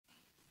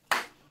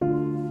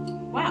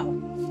How?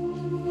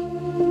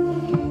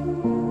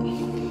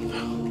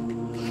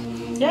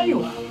 There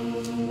you are.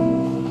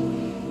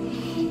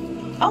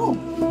 Oh,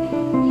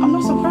 I'm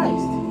not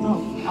surprised.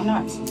 No, I'm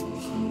not.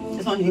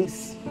 It's not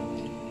news.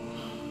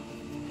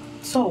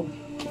 So,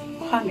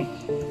 honey,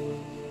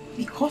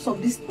 because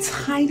of this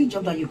tiny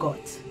job that you got,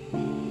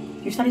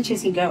 you started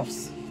chasing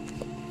girls.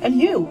 And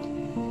you,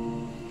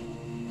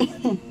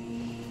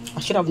 I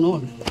should have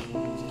known.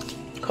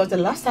 Because the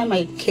last time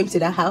I came to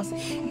that house,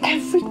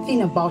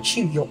 everything about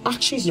you, your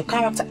actions, your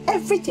character,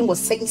 everything was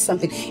saying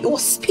something. It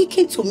was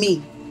speaking to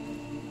me.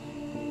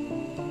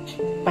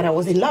 But I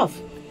was in love.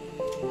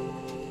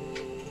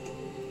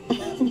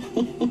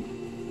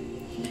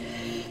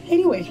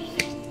 Anyway,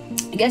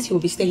 I guess you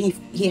will be staying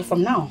here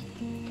from now.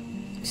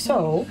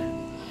 So,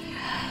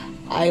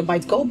 I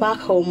might go back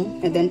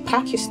home and then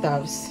pack your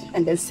stuffs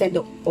and then send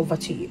it over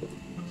to you.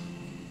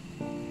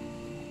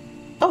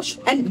 Oh,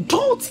 and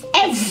don't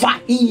ever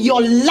in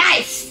your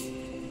life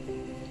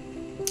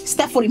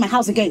step foot in my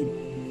house again.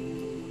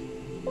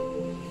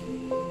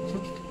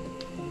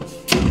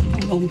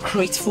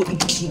 Ungrateful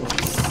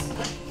idiots.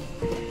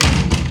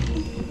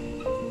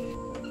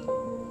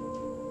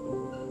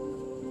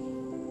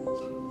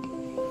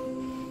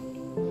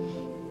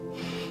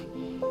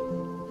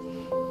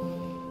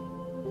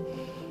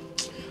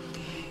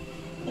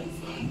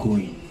 I'm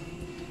going,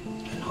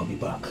 and I'll be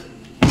back.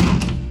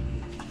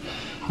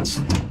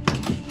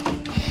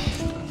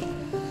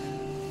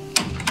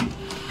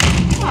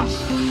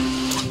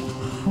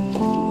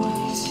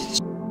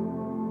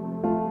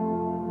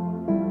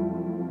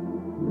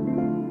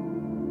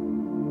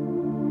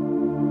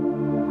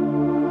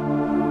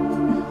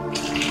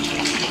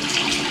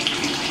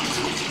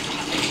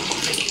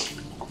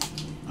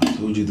 I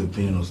told you the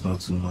pain was not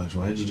too much.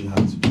 Why did you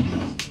have to do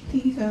that?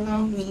 Please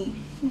allow me.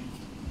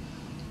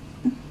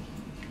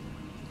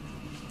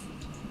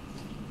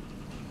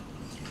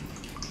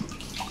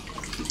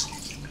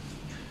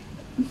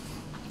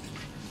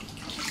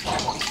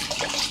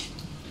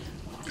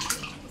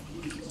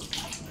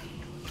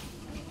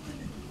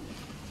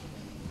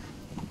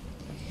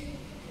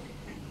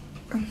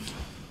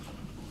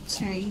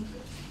 Sorry.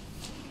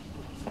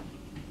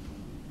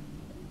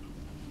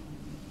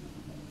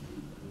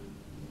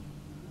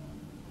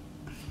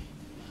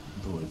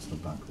 Towards the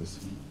back this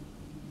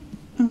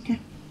way. Okay.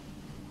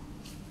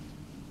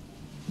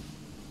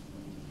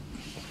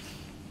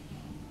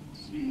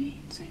 Sorry.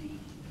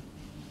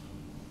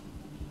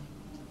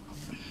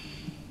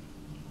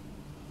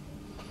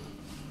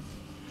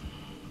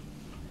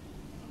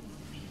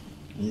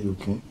 Are you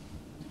okay?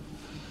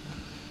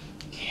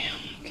 Yeah,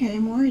 okay,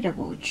 I'm worried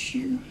about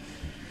you.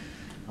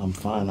 I'm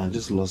fine. I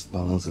just lost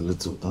balance a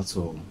little. That's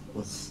all.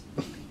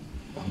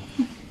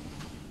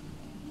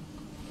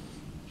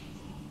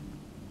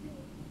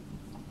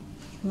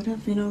 Would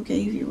have been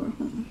okay if you were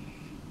home.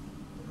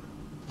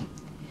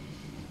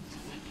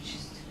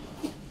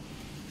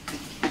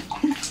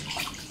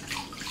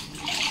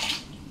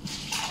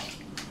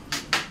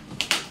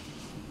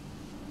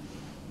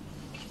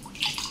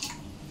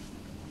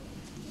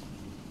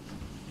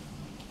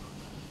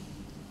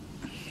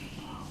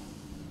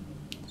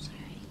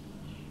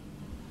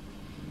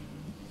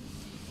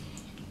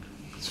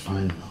 It's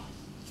fine now.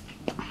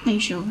 Are you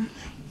sure?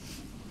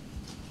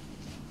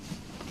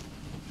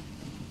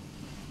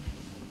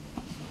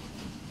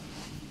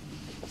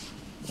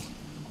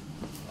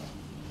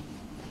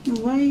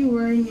 Why are you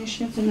wearing your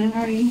shirt in a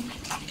hurry?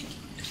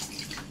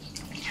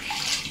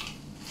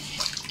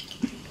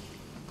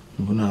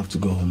 I'm gonna have to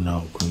go home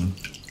now, Queen.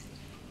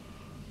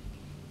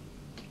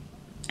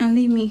 And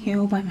leave me here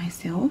all by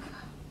myself?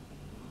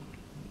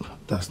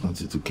 That's not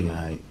it, okay?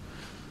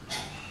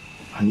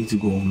 I need to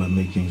go home and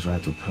make things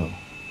right with Pearl.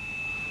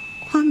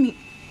 Kwame,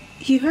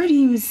 you heard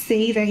him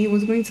say that he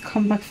was going to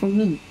come back for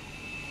me.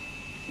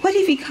 What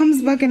if he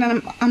comes back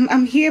and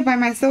I'm here by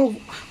myself?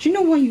 Do you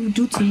know what you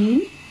do to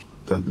me?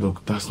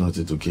 Look, that's not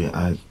it, okay?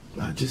 I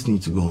just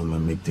need to go home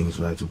and make things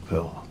right with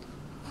Pearl.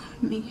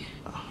 Me.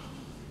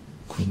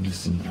 Queen,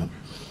 listen,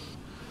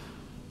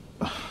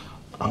 I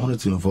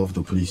wanted to involve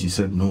the police. You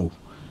said no.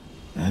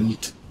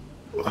 And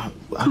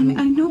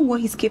I know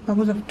what he's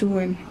capable of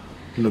doing.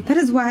 Look, that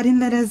is why I didn't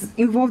let us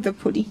involve the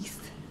police.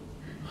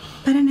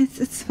 But then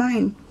it's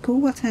fine.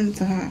 Go attend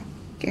to her.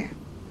 Okay.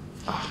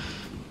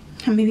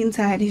 I'm even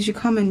tired. He should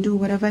come and do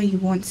whatever he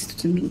wants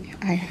to me.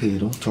 Hey,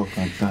 don't talk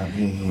like that.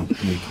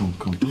 Hey, come.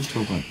 Don't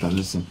talk like that.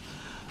 Listen,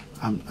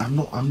 I'm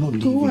not leaving.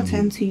 Go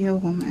attend to your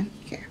woman.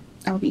 Yeah,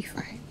 I'll be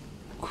fine.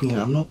 Queen,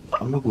 I'm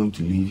not going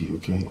to leave you.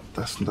 Okay,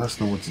 that's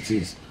not what it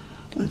is.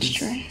 Don't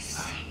stress.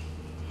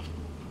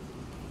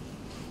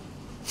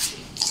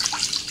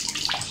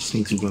 I just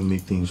need to go and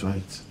make things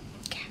right.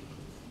 Okay.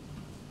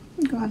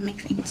 Go and make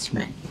things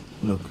right.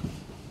 Look.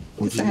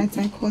 Besides,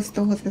 I closed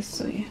the doors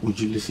so yeah. Would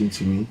you listen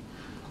to me?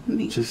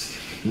 Just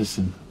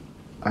listen.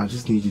 I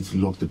just need you to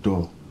lock the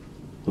door,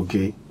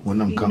 okay?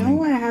 When I'm coming. You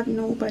know I have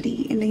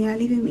nobody, and then you're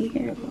leaving me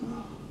here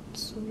alone.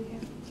 So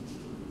yeah.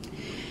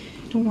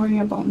 Don't worry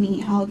about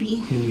me. I'll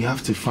be. We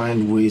have to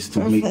find ways to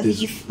make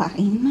this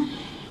fine.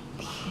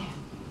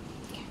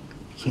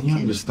 Can you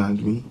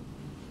understand me?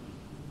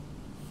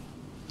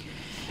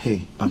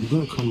 Hey, I'm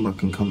gonna come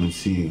back and come and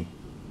see you.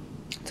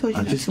 I told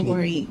you not to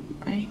worry,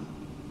 right?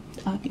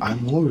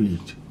 I'm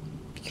worried.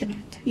 You're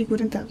not. You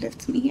wouldn't have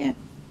left me here.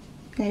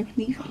 Babe,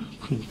 leave him.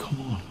 Queen,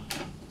 come on.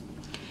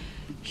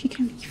 She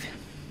can leave.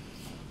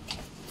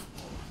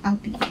 I'll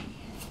be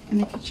in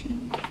the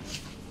kitchen.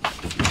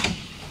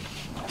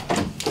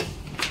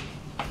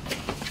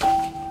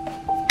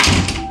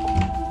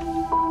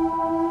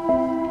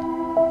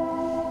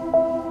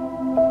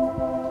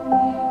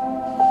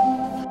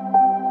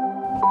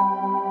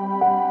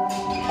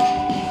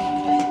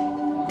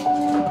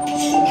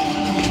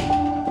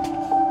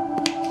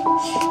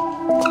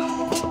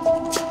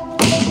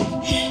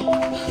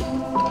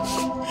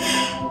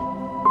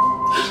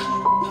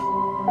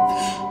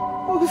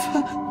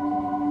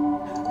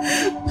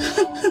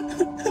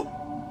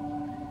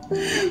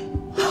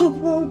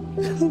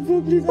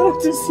 Please, I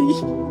want to see.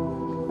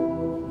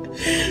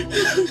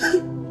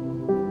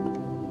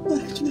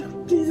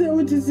 Please, I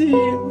want to see you.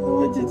 I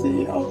want to see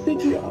you. I'll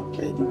pick you up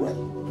anyway.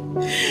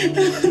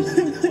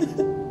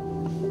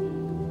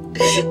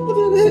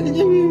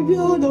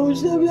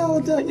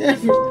 I'll tell you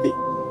everything.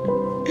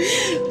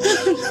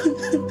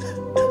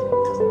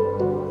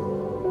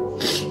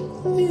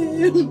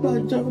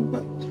 Bad job,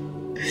 bad.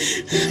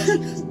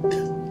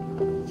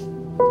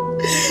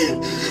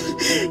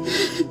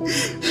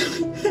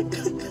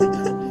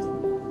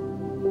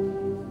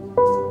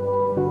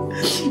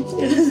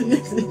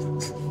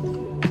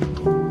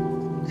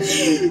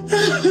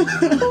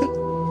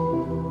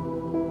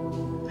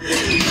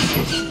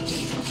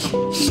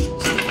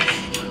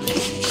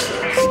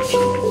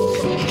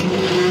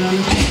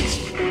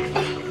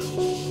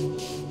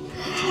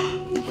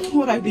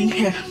 What are you doing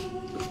here?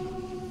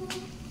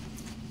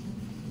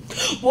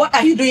 What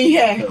are you doing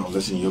here? No,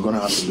 listen, you're gonna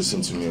have to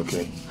listen to me,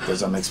 okay?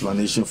 There's an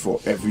explanation for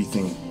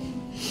everything.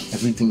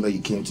 Everything that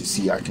you came to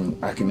see, I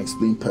can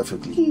explain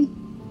perfectly.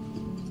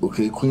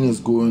 Okay, Queen is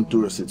going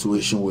through a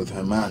situation with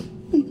her man.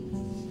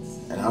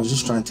 And I was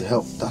just trying to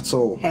help, that's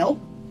all. Help?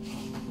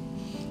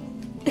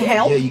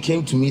 Help? Yeah, you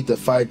came to meet the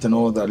fight and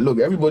all that. Look,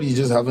 everybody's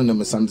just having a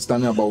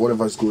misunderstanding about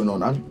whatever's going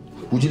on.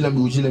 Would you let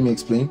me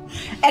explain?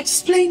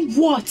 Explain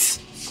what?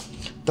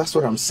 That's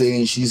what I'm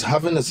saying. She's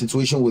having a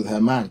situation with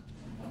her man.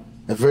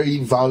 A very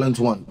violent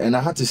one. And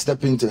I had to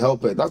step in to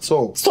help her, that's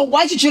all. So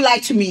why did you lie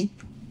to me?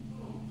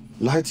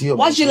 Lie to you?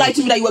 Why did you lie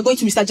to me that you were going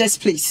to Mr. Jeff's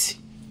place?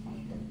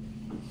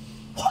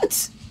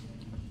 What?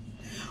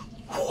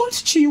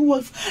 What do you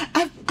want?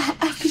 I've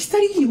been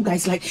studying you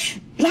guys. Like,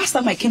 last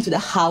time I came to the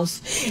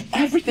house,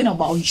 everything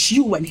about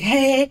you and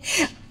her,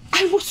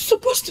 I was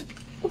supposed to...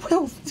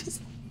 Well,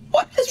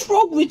 what is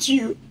wrong with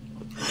you?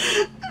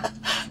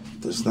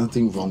 There's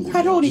nothing wrong with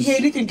I don't want to hear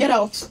anything. Get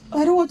out.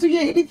 I don't want to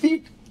hear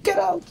anything. Get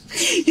out.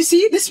 You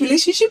see, this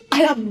relationship,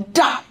 I am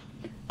done.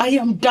 I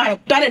am done. I'm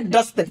done and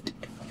dusted.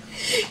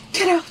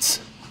 Get out.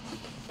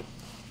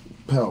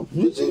 Pal,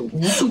 Go and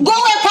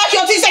pack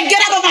your things and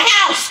get out of my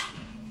house.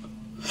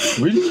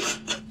 Really?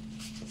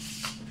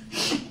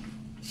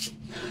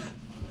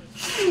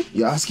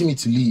 You're asking me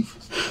to leave?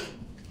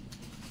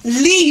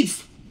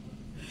 Leave.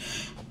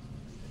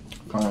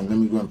 Fine, let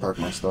me go and pack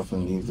my stuff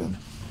and leave then.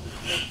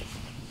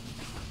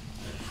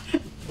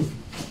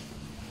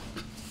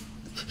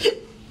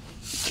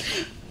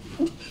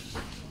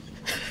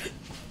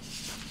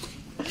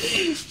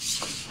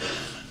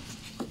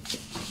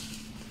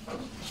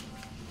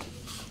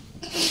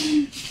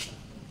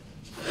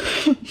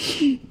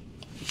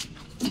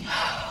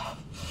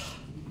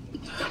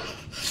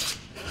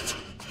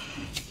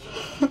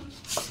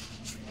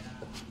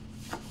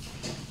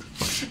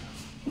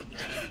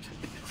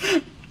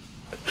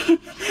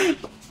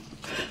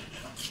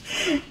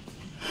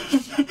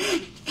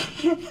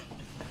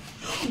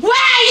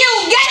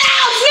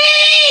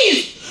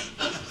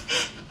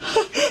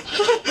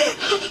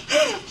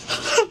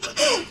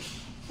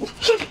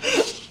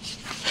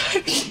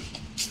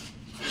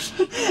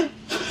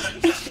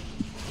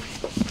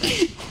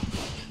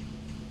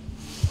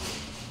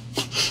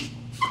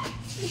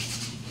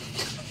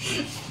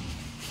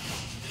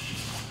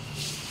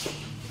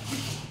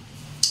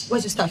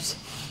 Where's your stuffs?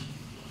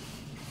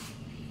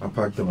 I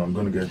packed them. I'm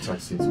gonna get a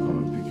taxi to come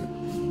and pick you.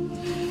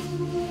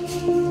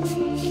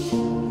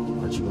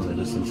 Aren't you gonna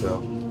listen to her?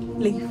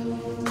 Leave.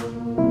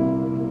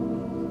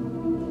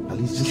 At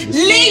least just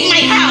listen. Leave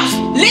my house!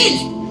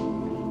 Leave!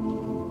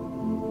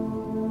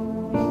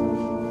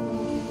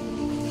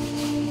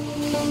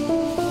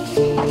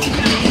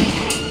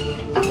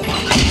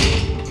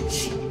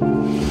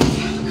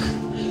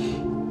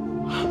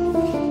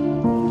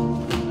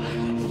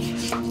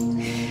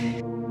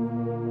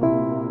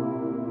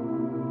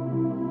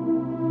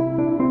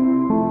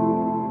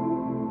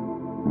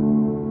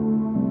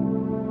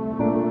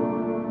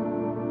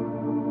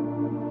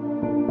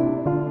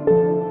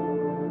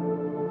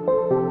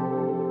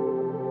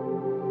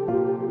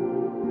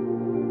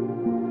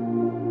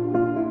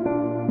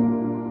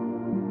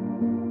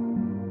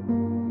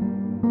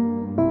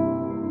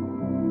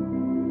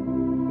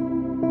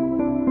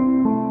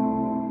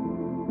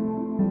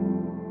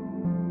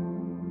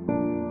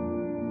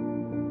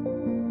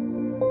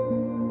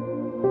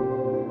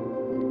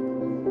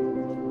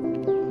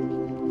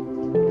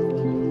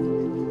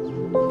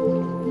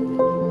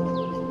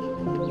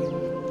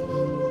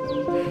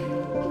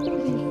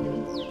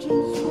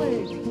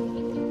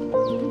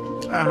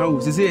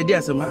 She say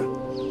dear some.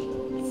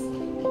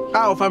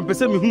 Ah, if I'm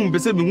person me whom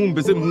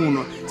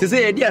no. She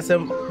say dear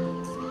some.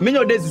 Me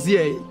no this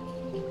here.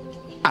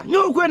 Ah,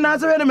 no go na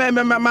say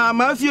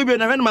my fie bi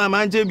na when my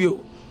man je bi o.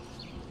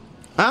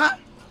 Ah?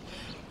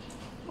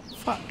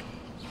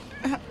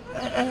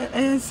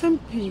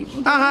 SMP.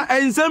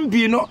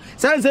 SMP no.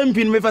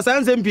 SMP me fa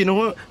SMP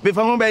no me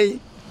fa ho bai.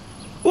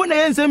 Wo na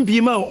SMP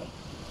ma o.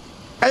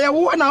 Aya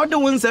wo na wo de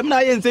won sem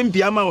na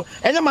SMP ama o.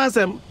 Enya ma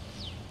sem.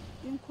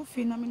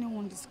 Coffee na me no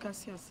wan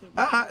discuss yourself.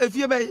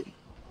 Efie bai.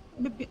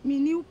 Me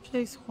new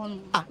place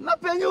home. Na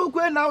penye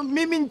ukwe na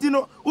mimi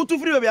ntino utu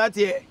free obi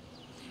ate.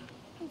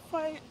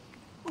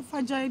 If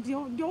I jai the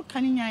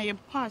kaninya ye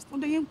past. O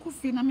de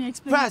coffee na me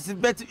explain.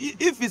 Past, but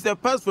if it's a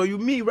past for you,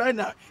 me right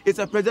now, it's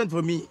a present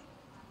for me.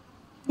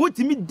 What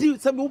me do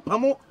sabe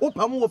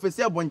opamo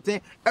officer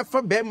abonten e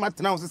fa be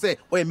matna o say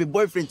o me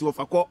boyfriend to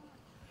ofako.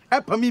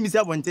 E pa me say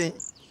abonten.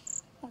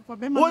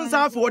 Won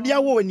sa for ode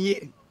awo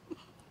ani.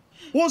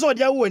 Won so ode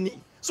awo ani.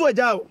 So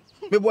aja o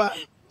me boa.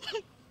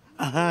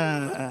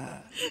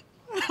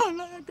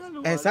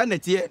 Esa na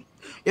tie.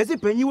 Yesi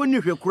panyi woni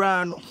hwe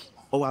kura no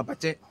o wa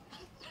bache.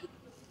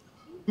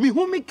 Mi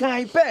hu mi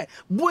kan pe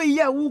boy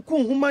ya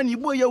wuku humani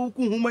boy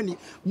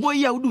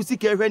ya wudu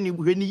sika hwe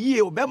ni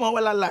yie o be ma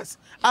wala las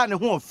ne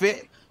ho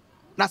ofe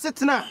na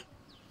setena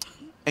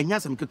enya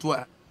sam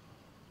ketoa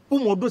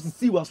umodo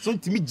sisi wa so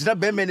ntimi gira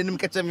be me nenim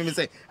keche me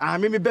say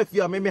me be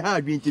fia me ha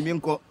adwenti me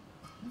nko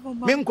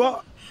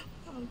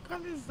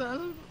kanisa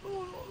no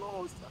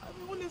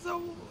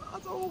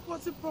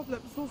what's the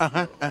problem so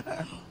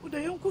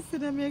the young coffee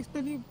dem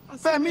explaining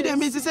me dem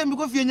me say me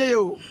ko fie nya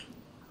yo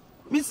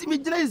me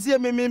gira isi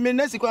me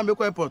nesi kwa me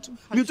ko airport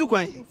me tu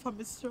kwan for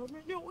me sure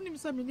me unim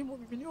say me ni mo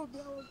bi ni obi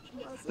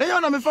na yo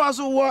na me fa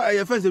so wo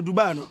e fence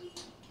Dubai no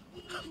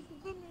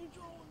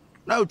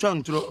na o twa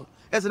ntro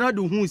ese na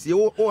do hu sie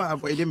o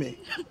avoid me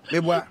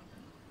boa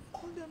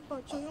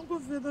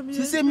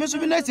si se me so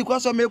bi nesi kwa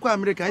so me ko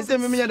America si se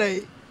me nya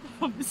dai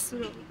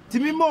ti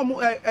mi mo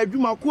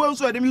adwuma ko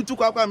nso ade mi tu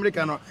kwa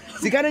America no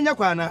sika ne nya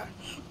kwa na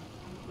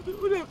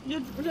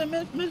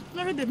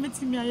me de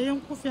meti mi aye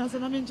confiance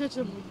na me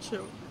ncheche mo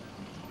cheo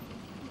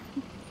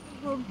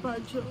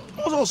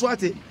also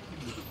swati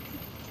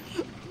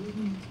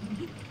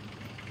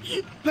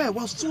Hey,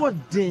 was so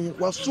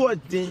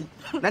dead.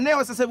 Na ne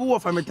was say we wo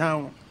fa me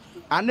town.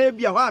 Ana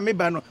bia ho a me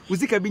ba no,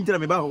 uzika bi ntira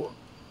me ba ho.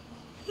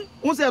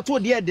 Won say to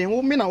de den,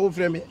 wo me na wo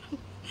frɛ me.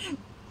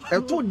 E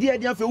to de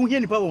den afa wo hia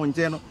nipa wo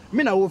nche no,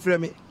 me na wo frɛ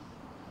me.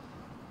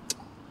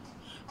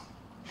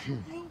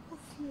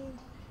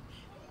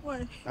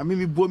 Why? Ami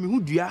mi bo mi hu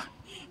dua.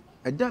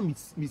 E da mi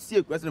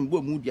sie kwase na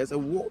bo mu dua say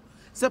wo.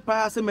 Se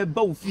pa se me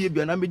ba wo fie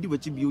bia na me di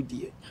wachi bi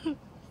odie.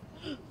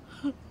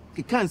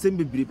 Ke kan se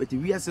me bire beti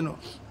wi ase no.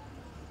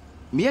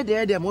 Me ye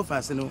de mo fa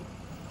ase no.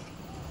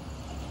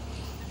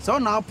 So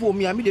na apo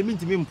mi ami de mi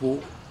ntimi mpo.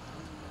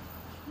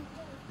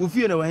 Wo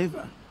fie na wa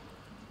hefa.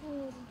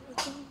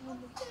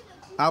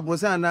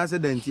 Abrosa na se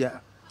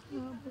dantia.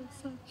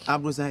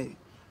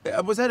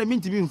 Abrosa de mi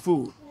ntimi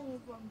mfo.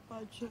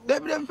 De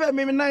bi dem fa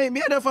me na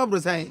me de fa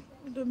abrosa.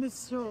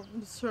 Monsieur,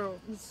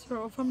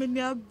 family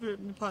abri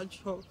mi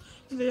pacho.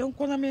 Le yon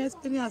kona me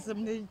experience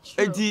me.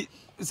 Enti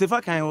se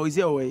fa kan o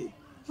ise o we.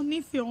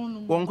 Oni fi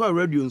onu. Won kwa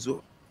radio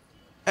nso.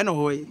 E no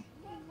ho we.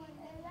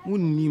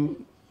 Unnim.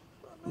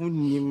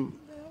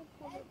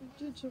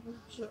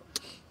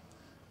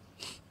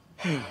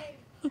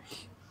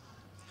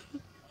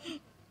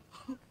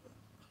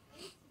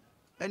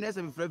 And as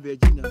I'm Fred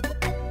Virginia.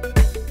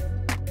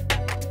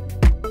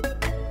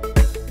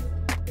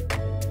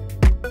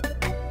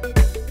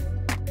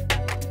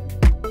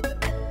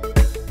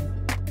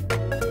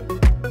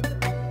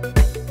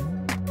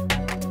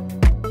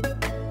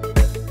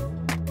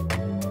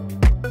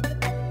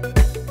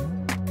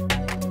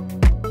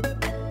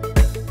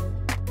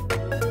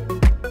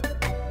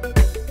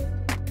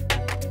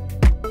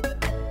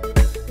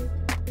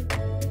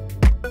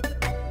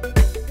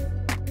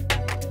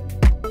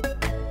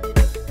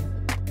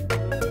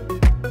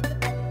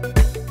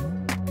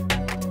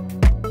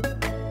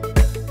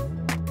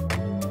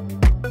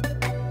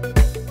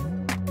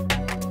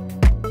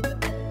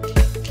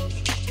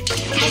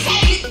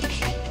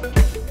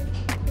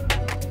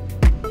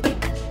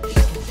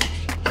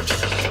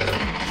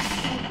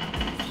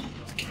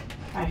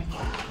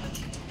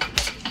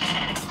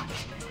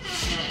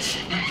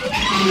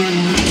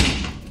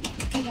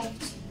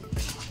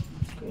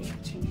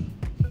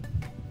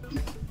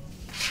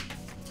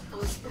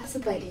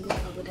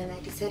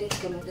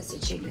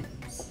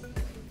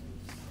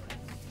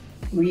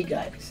 We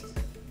guys.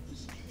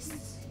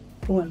 Yes.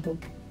 Who and who?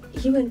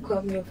 You and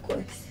Kwame, of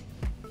course.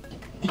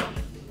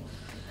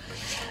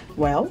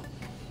 Well,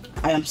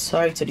 I am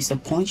sorry to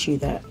disappoint you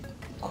that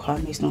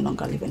Kwame is no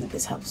longer living in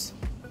this house.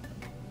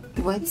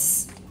 What?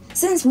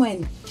 Since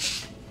when?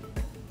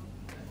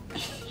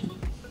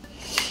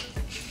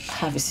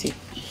 Have a seat.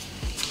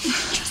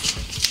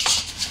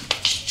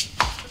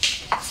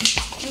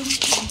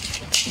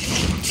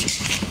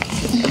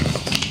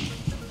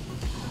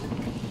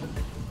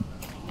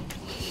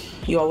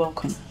 You are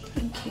welcome.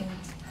 Thank you.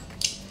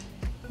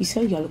 You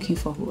said you're looking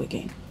for who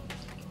again?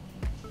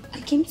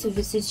 I came to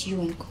visit you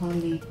and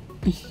Kwame.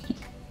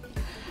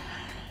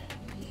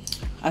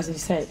 As I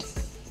said,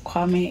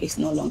 Kwame is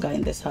no longer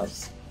in this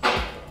house.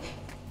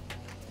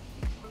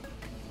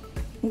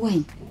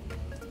 When?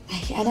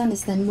 I don't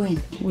understand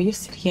when. Will you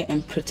sit here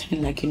and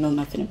pretend like you know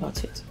nothing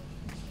about it?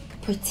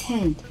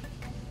 Pretend?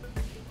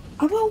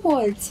 About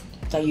what?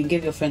 That you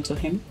gave your friend to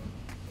him?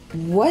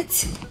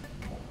 What?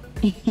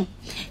 You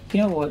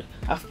know what?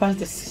 I've passed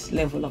this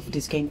level of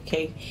this game,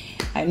 okay?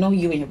 I know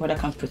you and your brother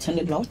can pretend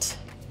a lot,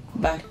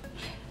 but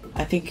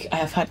I think I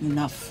have had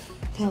enough.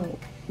 Tell,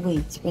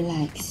 wait,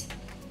 relax.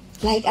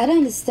 Like, I don't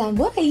understand.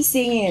 What are you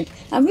saying?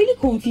 I'm really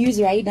confused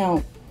right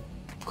now.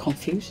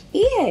 Confused?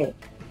 Yeah.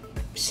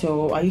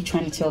 So, are you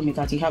trying to tell me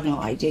that you have no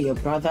idea your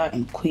brother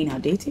and Queen are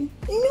dating?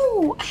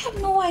 No, I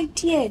have no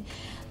idea.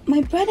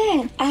 My brother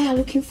and I are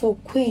looking for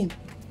Queen.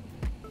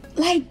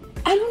 Like,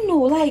 I don't know,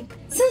 like,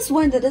 since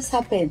when did this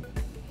happen?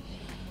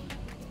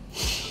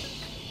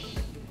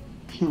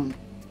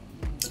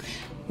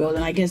 Well,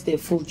 then I guess they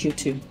fooled you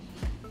too.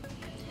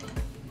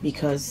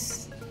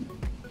 Because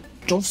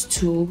those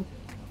two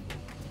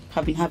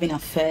have been having an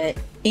affair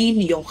in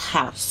your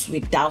house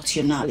without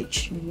your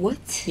knowledge.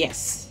 What?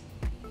 Yes.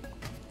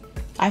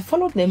 I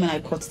followed them and I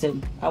caught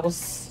them. I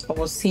was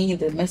seeing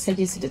the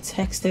messages, the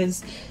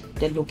texts,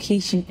 the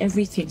location,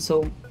 everything.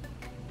 So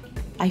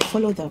I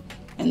followed them.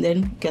 And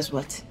then guess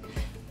what?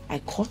 I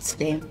caught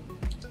them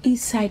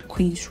inside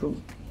Queen's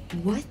room.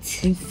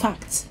 What? In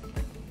fact,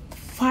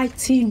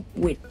 fighting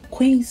with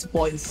Queen's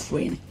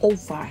boyfriend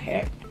over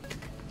her.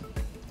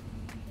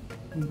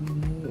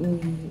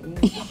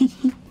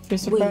 You're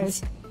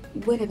surprised?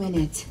 Wait a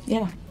minute.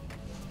 Yeah.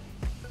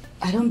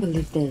 I don't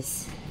believe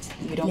this.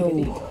 You don't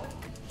believe?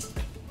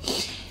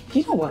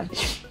 You know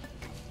what?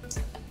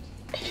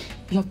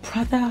 Your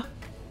brother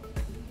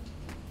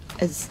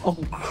is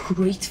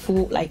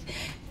ungrateful, like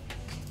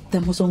the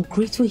most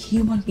ungrateful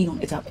human being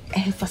on earth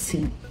I've ever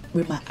seen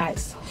with my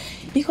eyes.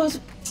 Because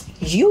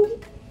you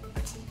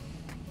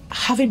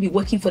haven't been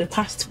working for the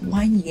past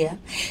 1 year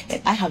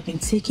and I have been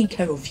taking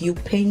care of you,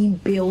 paying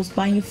bills,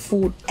 buying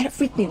food,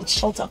 everything,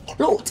 shelter,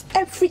 clothes,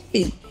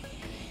 everything.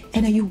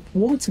 And then you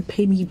want to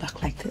pay me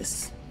back like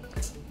this?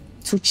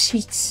 To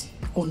cheat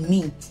on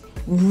me,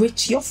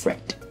 rich your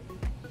friend.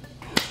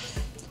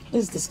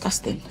 This is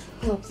disgusting.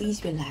 Oh,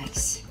 please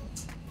relax.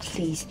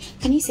 Please,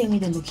 can you send me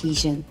the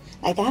location?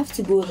 Like, I have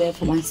to go there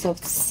for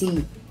myself to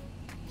see.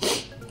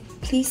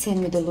 Please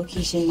send me the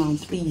location now,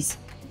 please.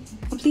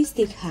 And please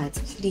take heart,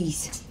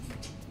 please.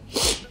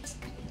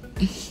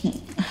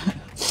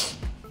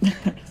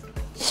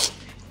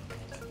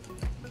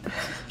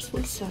 I'm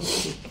so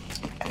sorry.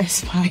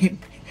 It's fine.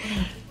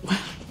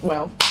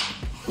 Well,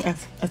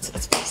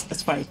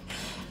 that's fine.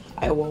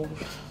 I will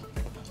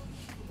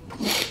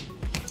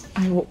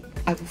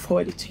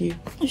forward it to you.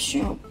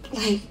 Sure.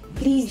 Like,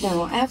 please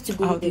now, I have to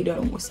go I'll there. do that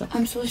on WhatsApp.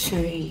 I'm so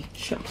sorry.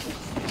 Sure.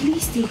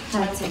 Please take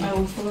heart. I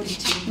will forward it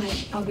to you.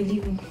 Like, I'll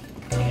believe you.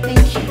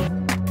 Thank you.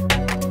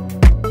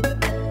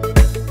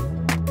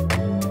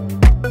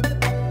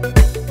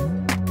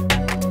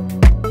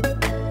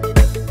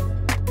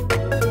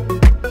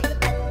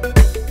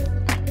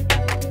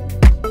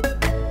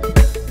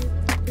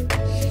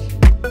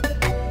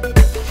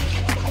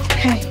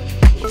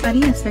 I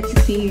didn't expect to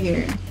see you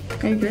here.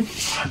 Are you good?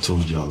 I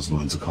told you I was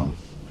going to come.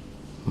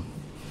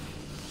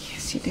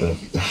 Yes, you did.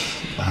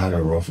 I had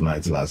a rough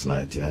night last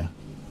night, yeah.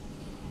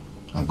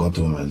 I got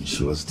home and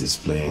she was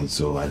displaying,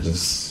 so I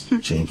just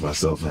changed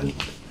myself and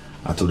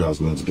I told her I was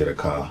going to get a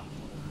car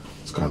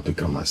to come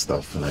pick up my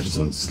stuff, and I just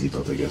wanted to sleep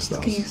at the guest house.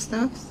 Okay, your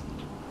stuff?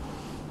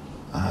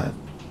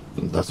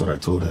 That's what I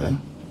told her.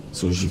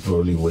 So she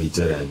probably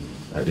waited and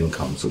I didn't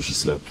come, so she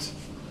slept.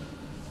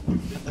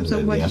 And So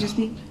then, what yeah, did you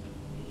sleep?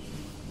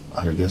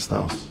 at a guest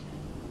house.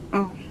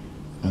 Oh.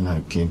 And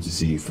I came to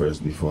see you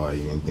first before I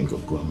even think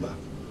of going back.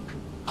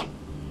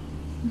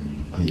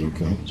 Are you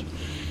okay?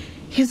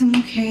 Yes, I'm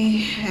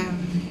okay.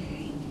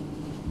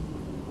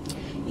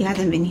 He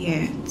hasn't been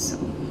here, so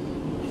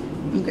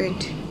I'm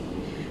good.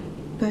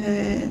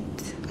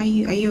 But are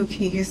you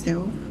okay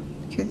yourself?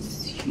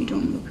 Because you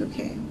don't look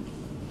okay.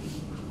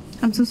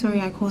 I'm so sorry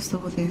I caused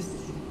all this.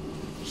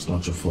 It's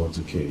not your fault,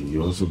 okay?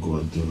 You're also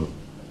going through,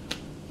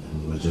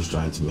 and we're just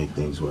trying to make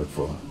things work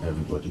for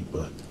everybody,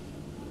 but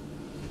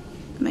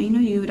you know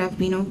you would have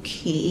been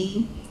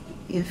okay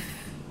if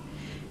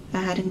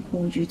I hadn't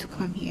called you to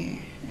come here,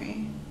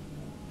 right?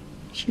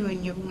 You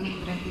and your mom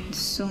would have been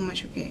so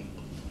much okay.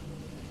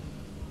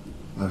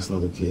 that's not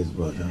the case,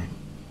 but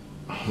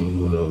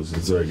who knows?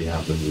 It's already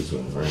happened this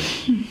way,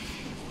 right?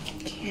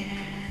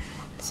 Yeah.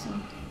 So,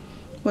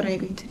 what are you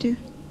going to do?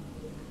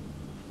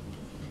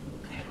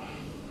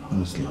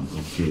 Honestly, I'm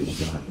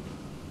confused.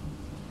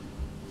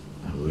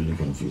 I'm really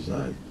confused.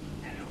 I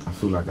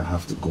feel like I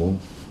have to go.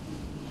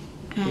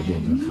 But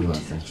then I feel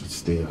like I should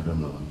stay. I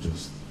don't know.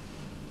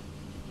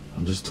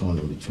 I'm just torn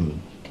in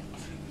between.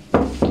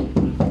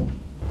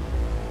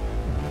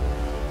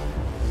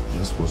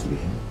 That's supposed to be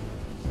him.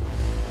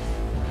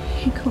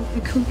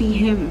 It could be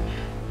him.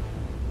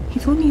 He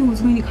told me he was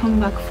going to come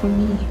back for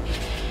me.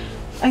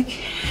 So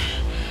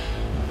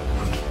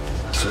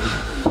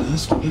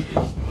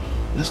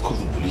let's call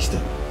the police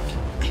then.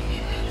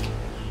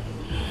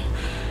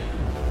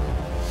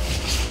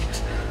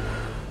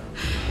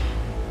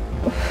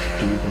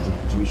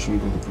 Should we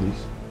call the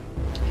police?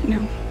 No.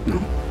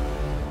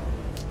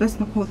 Let's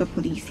not call the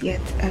police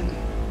yet.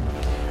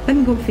 Let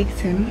me go fix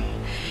him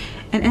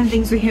and end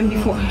things with him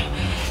before.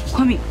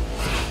 Come here.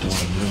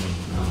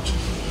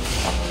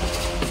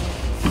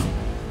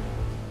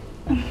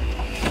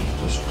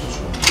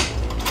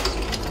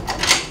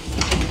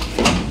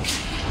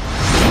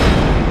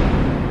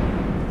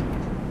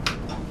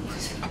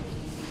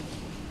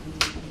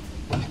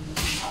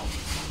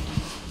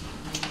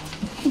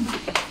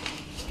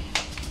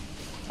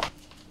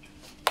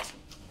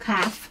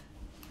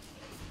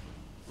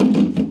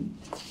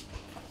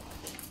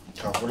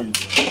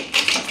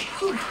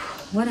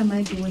 What am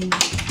I doing?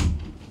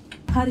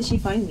 How did she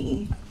find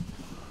me?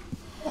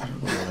 I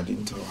don't know. I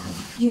didn't tell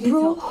her. You didn't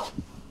tell?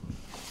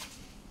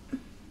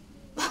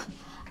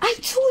 I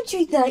told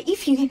you that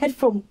if you heard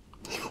from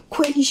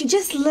Quinn, you should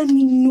just let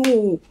me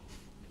know.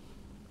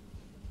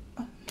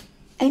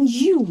 And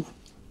you.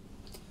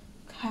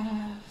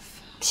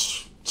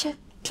 Just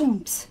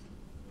don't.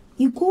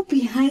 You go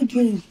behind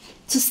me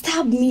to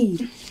stab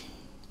me.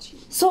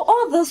 So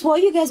all this while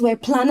you guys were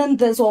planning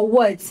this or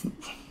what?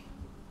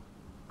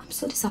 I'm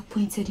so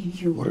disappointed in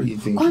you. What are you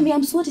thinking? Kwame,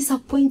 I'm so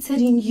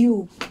disappointed in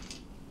you.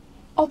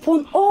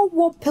 Upon all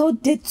what Pearl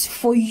did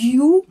for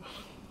you,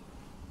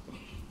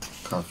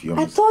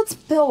 I thought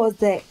Pearl was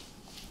the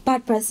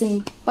bad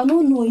person, but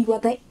no, you are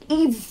the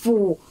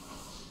evil.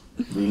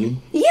 Really?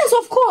 Yes,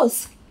 of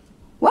course.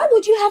 Why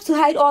would you have to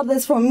hide all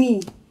this from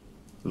me?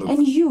 Look.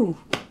 And you?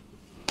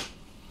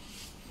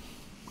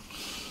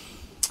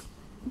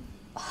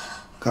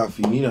 Kaf,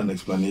 you need an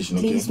explanation,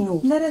 okay? Please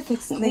no. Let us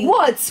explain.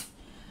 What?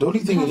 The only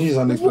thing you need is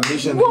an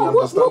explanation and you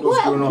understand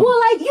what's going on. Well,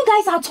 like, you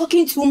guys are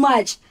talking too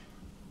much.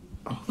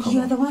 Oh,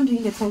 You're the one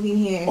doing the talking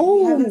here. Oh,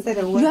 you haven't said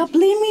a word. You are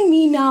blaming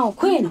me now,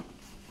 Quinn.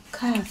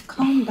 Kaf,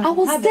 calm down. I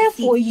was there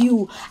for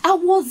you. I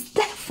was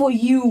there for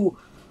you.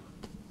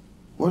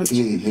 What?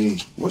 Hey,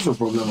 what's your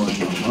problem right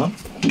now, huh?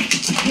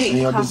 Hey, and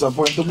you're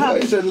disappointed. I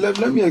said, let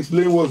me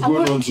explain what's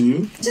going on to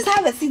you. Just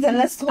have a seat and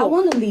let's talk. I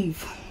want to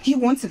leave. You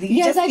want to leave?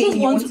 Yes, I just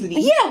want to leave.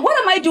 Yeah, what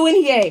am I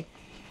doing here?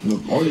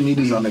 Look, all you need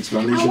is an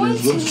explanation.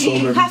 It's going to solve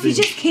everything. Kaf, you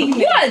just came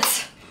here.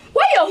 What?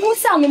 Why are you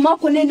saying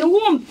no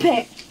one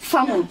pay?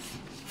 Famo.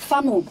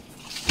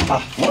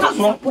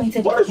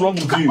 What is wrong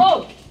with you?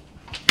 Oh.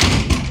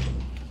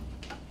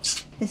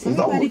 Is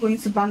anybody going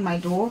to bang my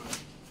door?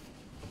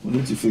 We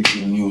need to fix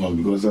the new one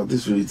because at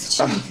this rate.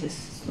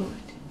 Jesus Lord.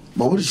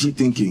 But what is she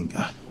thinking?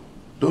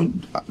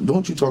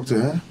 Don't you talk to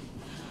her?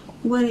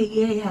 What a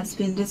year it has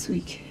been this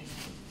week.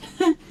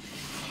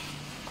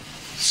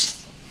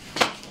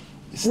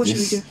 What should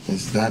we do?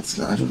 Is that?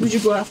 I don't know. Would you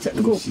go after?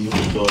 Go. See you.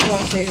 Go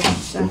after.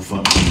 So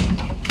fun.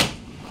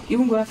 You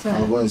won't go after.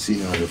 I'll go and see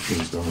how it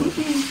feels. Don't worry.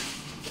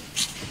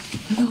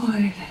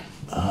 Lord.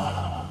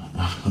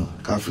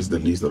 Kaf is the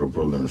least of the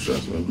problem,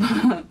 trust me.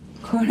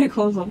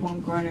 Chronicles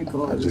upon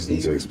chronicles. I just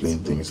need to explain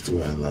things to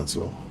her, and that's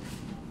all.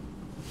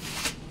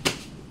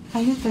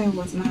 I just thought it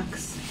was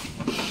Max.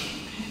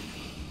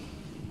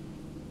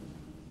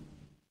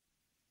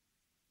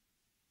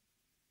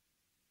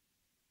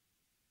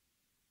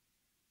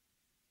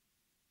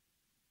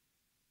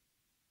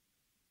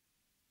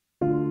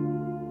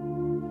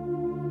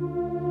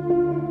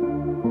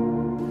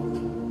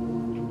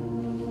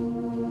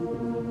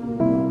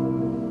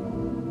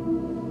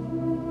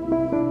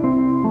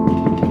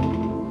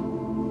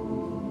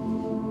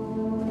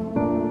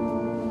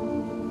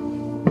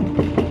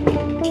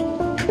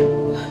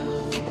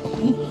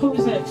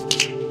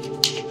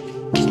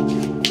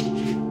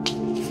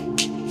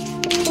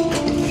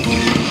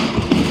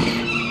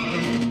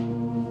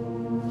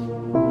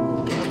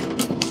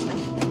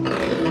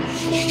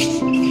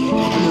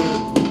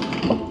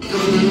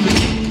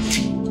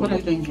 What are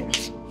you doing here?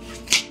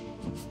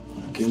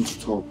 I came to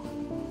talk.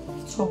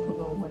 Talk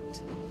about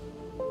what?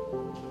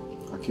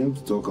 I came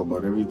to talk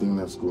about everything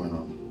that's going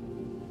on.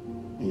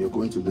 And you're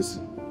going to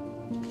listen.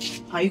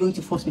 How are you going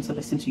to force me to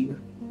listen to you?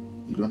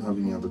 You don't have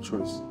any other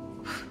choice.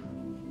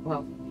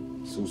 Well,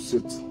 So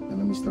sit and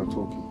let me start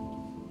talking.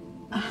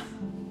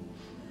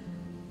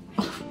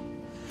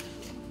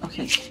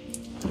 okay.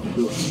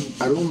 Look,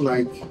 I don't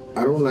like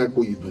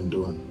what you've been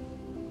doing.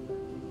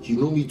 You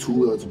know me too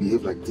well to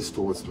behave like this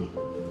towards me.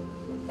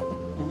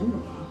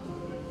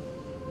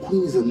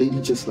 Queen is a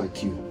lady just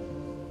like you.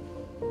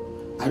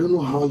 I don't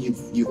know how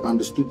you've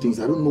understood things.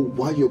 I don't know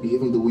why you're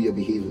behaving the way you're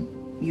behaving.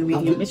 You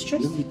mean your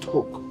mistress? Let me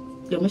talk.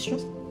 Your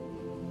mistress?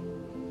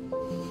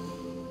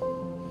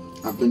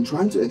 I've been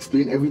trying to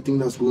explain everything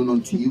that's going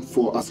on to you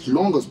for as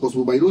long as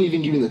possible, but you don't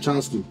even give me the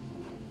chance to.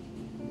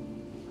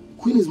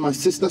 Queen is my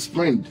sister's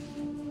friend.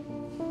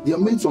 They are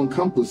mates on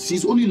campus.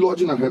 She's only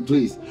lodging at her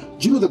place.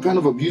 Do you know the kind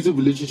of abusive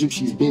relationship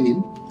she's been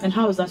in? And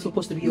how is that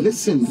supposed to be your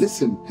Listen.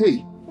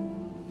 Hey,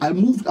 I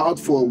moved out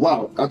for a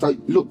while.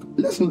 Look,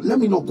 listen, let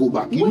me not go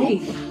back. You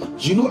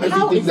know everything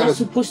how is that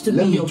supposed to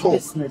be your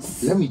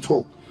business? Let me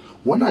talk.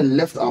 when I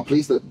left our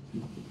place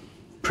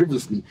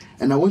previously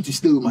and I went to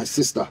stay with my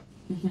sister,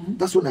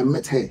 that's when I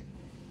met her.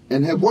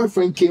 And her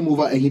boyfriend came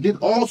over and he did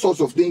all sorts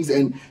of things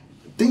and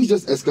things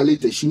just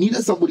escalated. She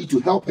needed somebody to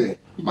help her.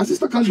 My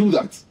sister can't do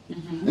that.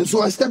 And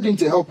so I stepped in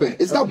to help her.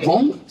 Is that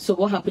wrong? So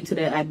what happened to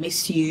the I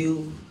miss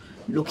you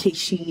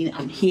location?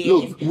 I'm here.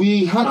 Look,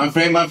 we had...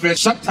 My friend,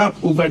 shut up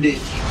over there.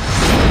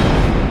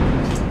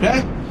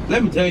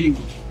 Let me tell you.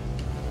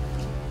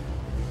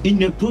 In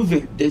the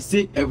proverb, they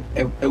say a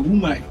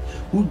woman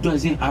who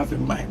doesn't have a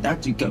mind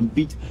that you can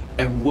beat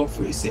and work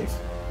for yourself.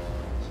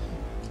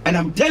 And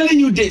I'm telling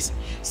you this.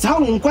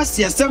 Someone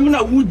questions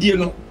Samina would you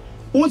know.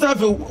 Won't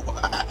have a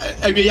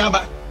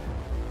yaba.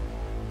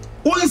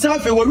 Won't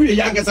have a warrior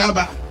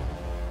Yagasaba.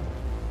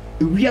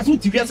 We are so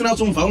serious now.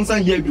 Some found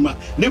some here.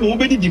 They won't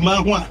be the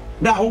man one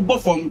that will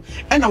perform.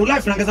 And our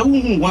life like a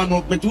woman one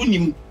of between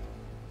him.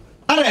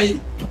 Alright.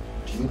 Do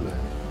you learn?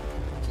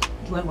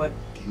 Do I what?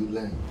 Do you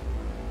learn?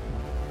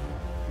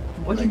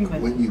 What do you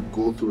mean? When you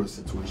go through a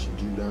situation,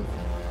 do you learn?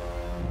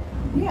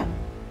 Yeah,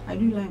 I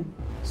do learn.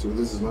 So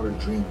this is not a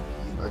dream.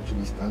 You're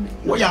actually standing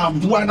here. Oh yeah,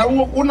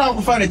 one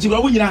now find a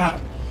chico.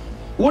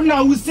 One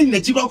now we sing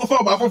the chico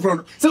for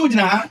front. So we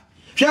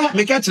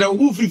catch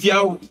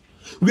the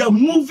we are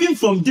moving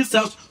from this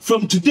house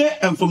from today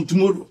and from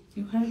tomorrow.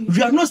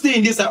 We are not staying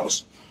in this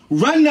house.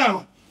 Right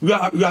now,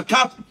 your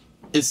cap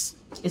is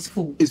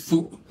full. It's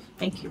full.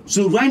 Thank you.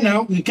 So right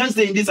now we can't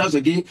stay in this house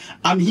again.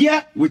 I'm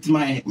here with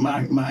my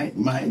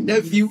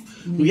nephew.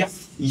 We are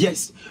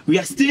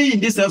staying in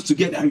this house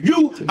together.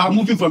 You are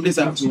moving from this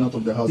house. Out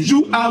of the house.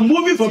 You are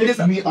moving from this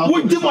house.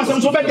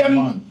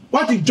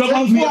 What is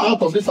job me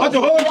out of this house.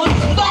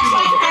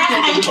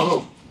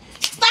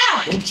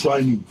 Stop! Don't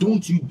try me.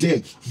 Don't you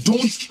dare.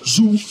 Don't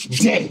you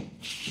dare.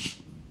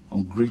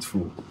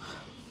 Ungrateful.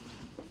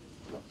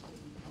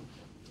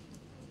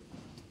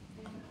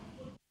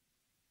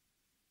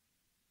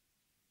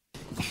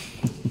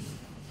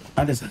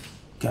 Understand?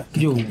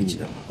 Yo, you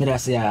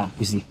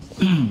see.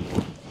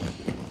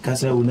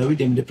 Because I will know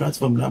them the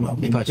platform now.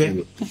 You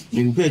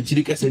pay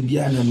Chirikas and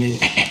Diana, me,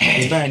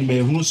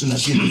 who soon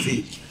as you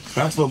say,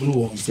 platform no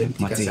one,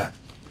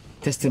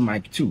 testing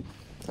mic 2.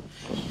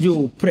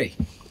 You pray.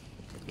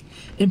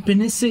 In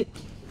Penese,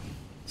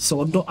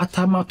 so do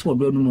atama to a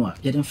donor,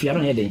 yet in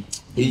Fiona Heading.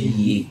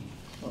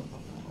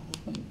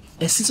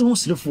 A season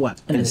was for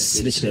and a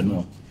selection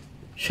no.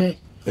 Share.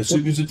 As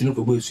soon as you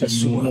know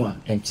about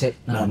and check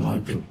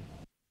now.